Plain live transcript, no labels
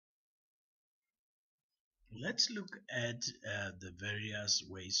Let's look at the various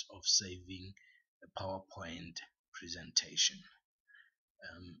ways of saving a PowerPoint presentation.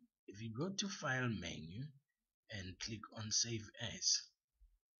 If you go to File menu and click on Save As,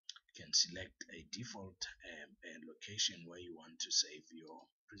 you can select a default location where you want to save your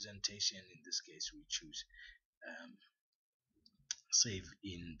presentation. In this case, we choose um, save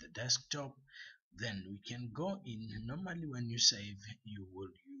in the desktop. Then we can go in. Normally when you save, you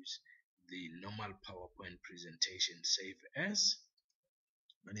will use the normal PowerPoint presentation save as,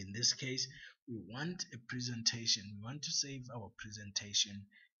 but in this case we want a presentation, we want to save our presentation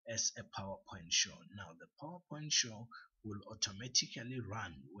as a PowerPoint show. Now the PowerPoint show will automatically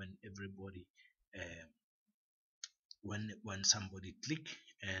run when everybody when somebody click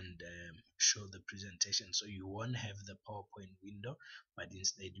and show the presentation. So you won't have the PowerPoint window, but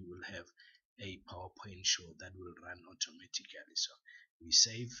instead you will have a PowerPoint show that will run automatically. So we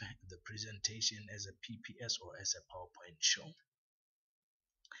save the presentation as a PPS or as a PowerPoint show.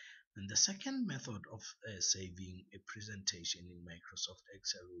 And the second method of saving a presentation in Microsoft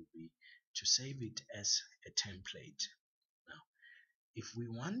Excel will be to save it as a template. Now, if we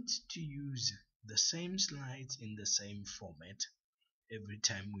want to use the same slides in the same format every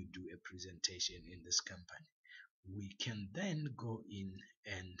time we do a presentation in this company, we can then go in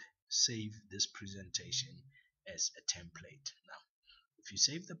and save this presentation as a template. Now, if you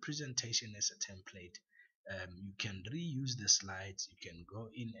save the presentation as a template, you can reuse the slides. You can go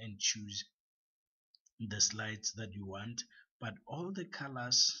in and choose the slides that you want, but all the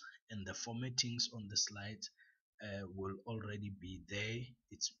colors and the formattings on the slides will already be there.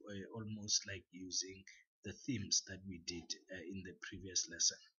 It's almost like using the themes that we did in the previous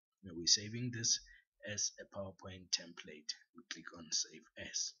lesson. Now we're saving this as a PowerPoint template. We click on Save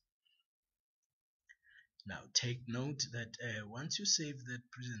As. Now take note that once you save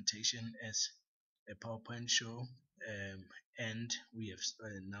that presentation as a PowerPoint show, and we have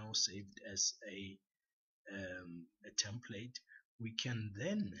now saved as a template, we can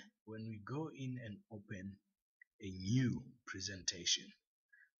then, when we go in and open a new presentation,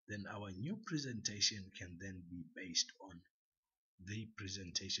 then our new presentation can then be based on the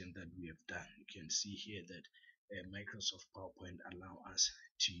presentation that we have done. You can see here that Microsoft PowerPoint allow us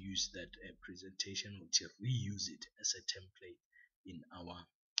to use that presentation or to reuse it as a template in our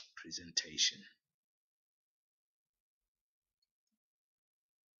presentation.